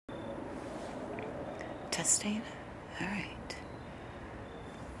testing. All right.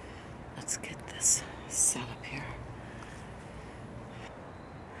 Let's get this set up here.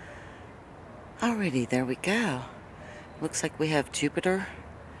 Alrighty, there we go. Looks like we have Jupiter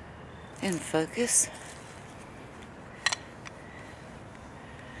in focus.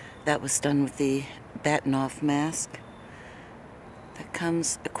 That was done with the Wed Nov mask that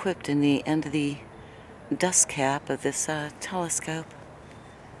comes equipped in the end of the dust cap of this telescope.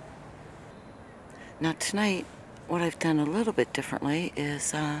 Now tonight, what I've done a little bit differently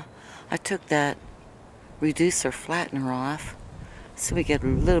is I took that reducer flattener off so we get a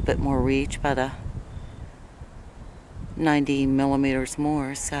little bit more reach, about a 90 millimeters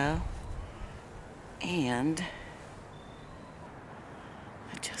more or so. And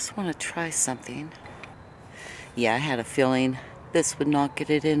I just want to try something. Yeah, I had a feeling this would not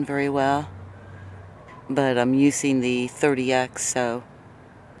get it in very well, but I'm using the 30x, so,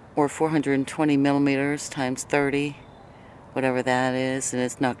 or 420 millimeters times 30, whatever that is, and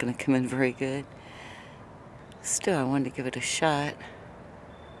it's not going to come in very good. Still, I wanted to give it a shot.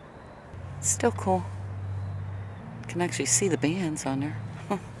 It's still cool. You can actually see the bands on there.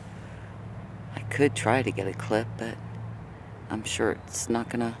 I could try to get a clip, but I'm sure it's not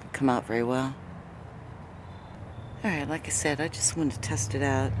going to come out very well. Alright, like I said, I just wanted to test it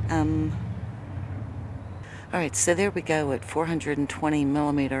out. Alright, so there we go at 420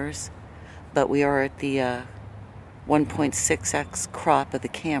 millimeters, but we are at the 1.6x crop of the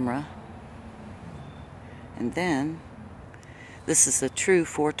camera. And then, this is a true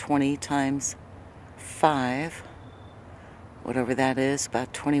 420 times 5, whatever that is,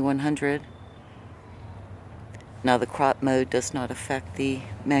 about 2100. Now the crop mode does not affect the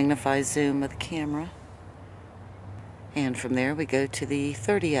magnify zoom of the camera. And from there we go to the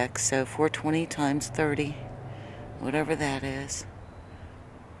 30x, so 420 times 30, whatever that is.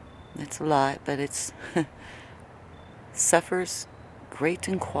 It's a lot, but it's suffers great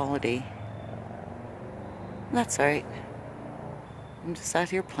in quality. That's alright. I'm just out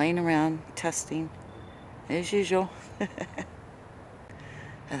here playing around, testing, as usual.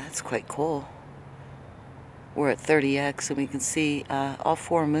 That's quite cool. We're at 30x, and we can see all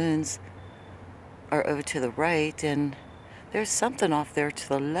 4 moons are over to the right, and there's something off there to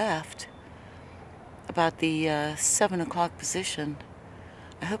the left about the 7 o'clock position.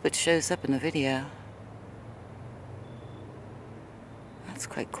 I hope it shows up in the video. That's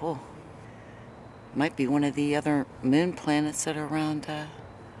quite cool. Might be one of the other moon planets that are around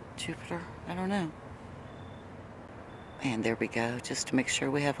Jupiter. I don't know. And there we go, just to make sure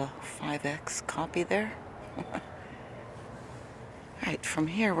we have a 5x copy there. Alright, from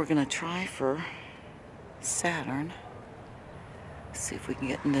here we're going to try for Saturn. See if we can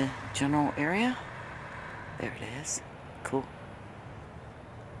get in the general area. There it is. Cool.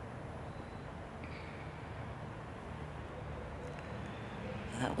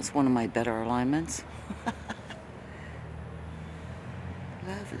 That was one of my better alignments.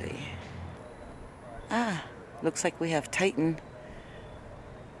 Lovely. Ah, looks like we have Titan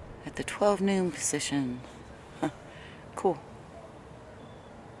at the 12 noon position. Cool.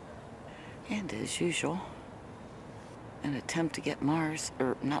 And as usual, an attempt to get Mars,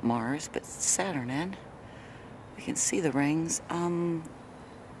 or not Mars, but Saturn in. We can see the rings.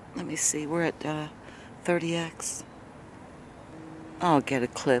 Let me see, we're at 30x. I'll get a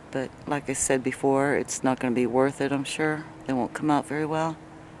clip, but like I said before, it's not going to be worth it, I'm sure. They won't come out very well.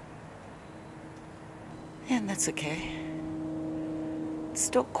 And that's okay. It's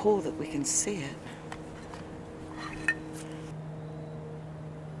still cool that we can see it.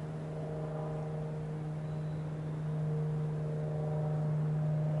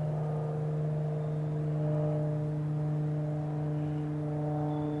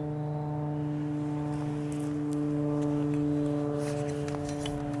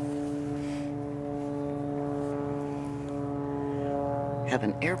 Have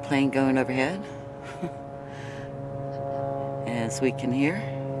an airplane going overhead, as we can hear.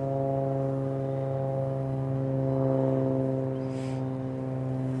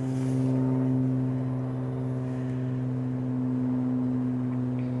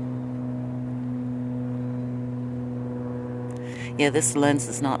 Yeah, this lens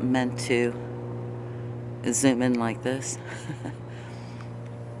is not meant to zoom in like this.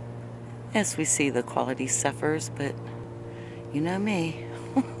 As we see, the quality suffers, but you know me.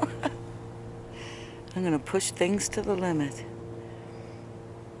 I'm going to push things to the limit.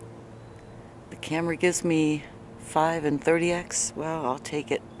 The camera gives me 5 and 30x. Well, I'll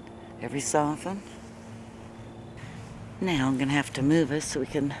take it every so often. Now I'm going to have to move us so we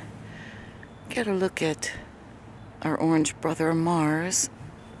can get a look at our orange brother Mars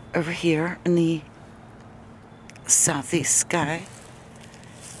over here in the southeast sky.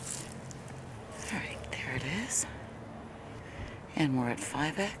 Alright, there it is. And we're at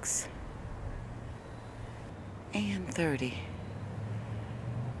 5x and 30.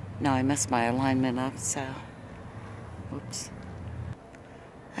 Now I messed my alignment up, so whoops.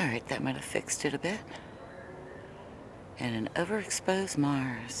 Alright, that might have fixed it a bit. And an overexposed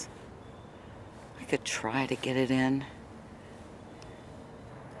Mars. I could try to get it in.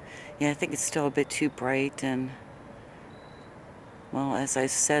 Yeah, I think it's still a bit too bright, and well, as I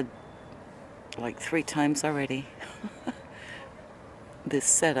said like 3 times already, this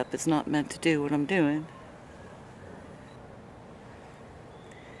setup is not meant to do what I'm doing.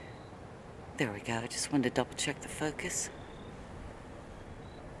 There we go. I just wanted to double check the focus.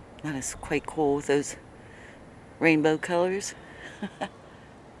 That is quite cool with those rainbow colors.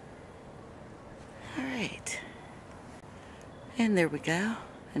 Alright. And there we go.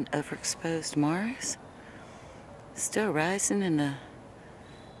 An overexposed Mars. Still rising in the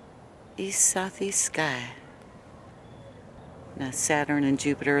east-southeast sky. Now Saturn and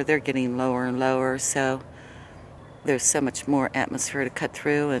Jupiter, they're getting lower and lower, so there's so much more atmosphere to cut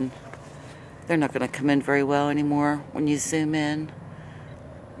through, and they're not going to come in very well anymore when you zoom in.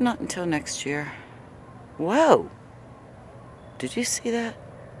 Not until next year. Whoa! Did you see that?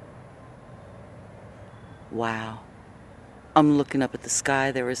 Wow. I'm looking up at the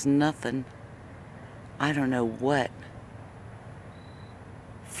sky. There is nothing. I don't know what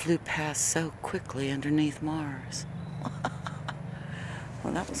flew past so quickly underneath Mars.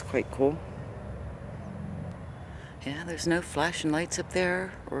 Well, that was quite cool. Yeah, there's no flashing lights up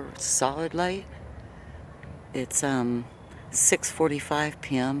there or solid light. It's 6:45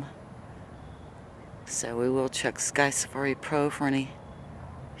 p.m. So we will check Sky Safari Pro for any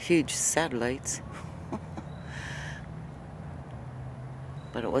huge satellites.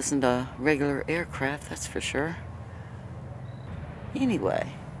 But it wasn't a regular aircraft, that's for sure.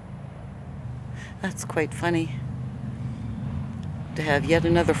 Anyway, that's quite funny to have yet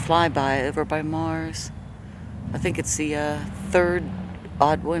another flyby over by Mars. I think it's the 3rd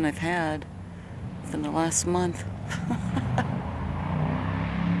odd one I've had within the last month.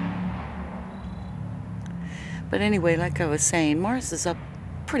 But anyway, like I was saying, Mars is up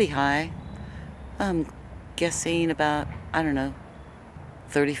pretty high. I'm guessing about, I don't know,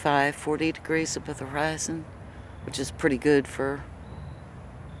 35, 40 degrees above the horizon, which is pretty good for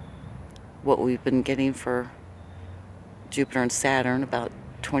what we've been getting for Jupiter and Saturn, about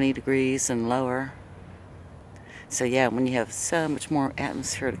 20 degrees and lower. So yeah, when you have so much more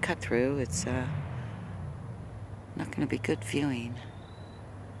atmosphere to cut through, it's not going to be good viewing.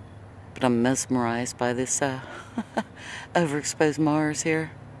 But I'm mesmerized by this overexposed Mars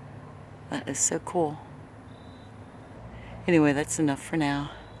here. That is so cool. Anyway, that's enough for now.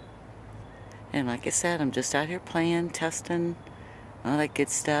 And like I said, I'm just out here playing, testing, all that good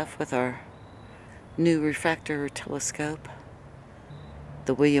stuff with our new refractor telescope,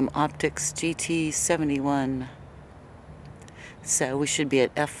 the William Optics GT71. So we should be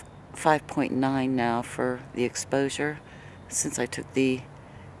at f5.9 now for the exposure, since I took the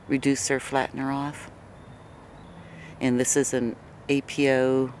reducer flattener off. And this is an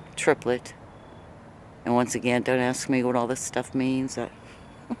APO triplet. And once again, don't ask me what all this stuff means.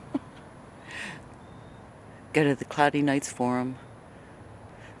 Go to the Cloudy Nights forum.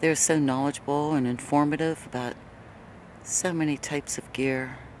 They're so knowledgeable and informative about so many types of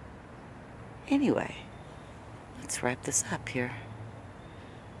gear. Anyway, let's wrap this up here.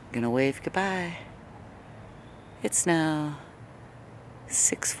 I'm gonna wave goodbye. It's now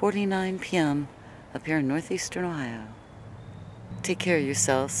 6:49 p.m. up here in northeastern Ohio. Take care of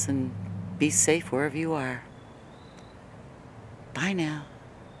yourselves and be safe wherever you are. Bye now.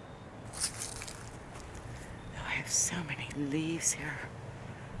 Oh, I have so many leaves here.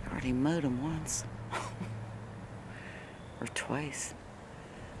 I already mowed them once. Or twice.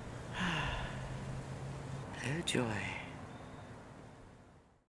 Oh joy.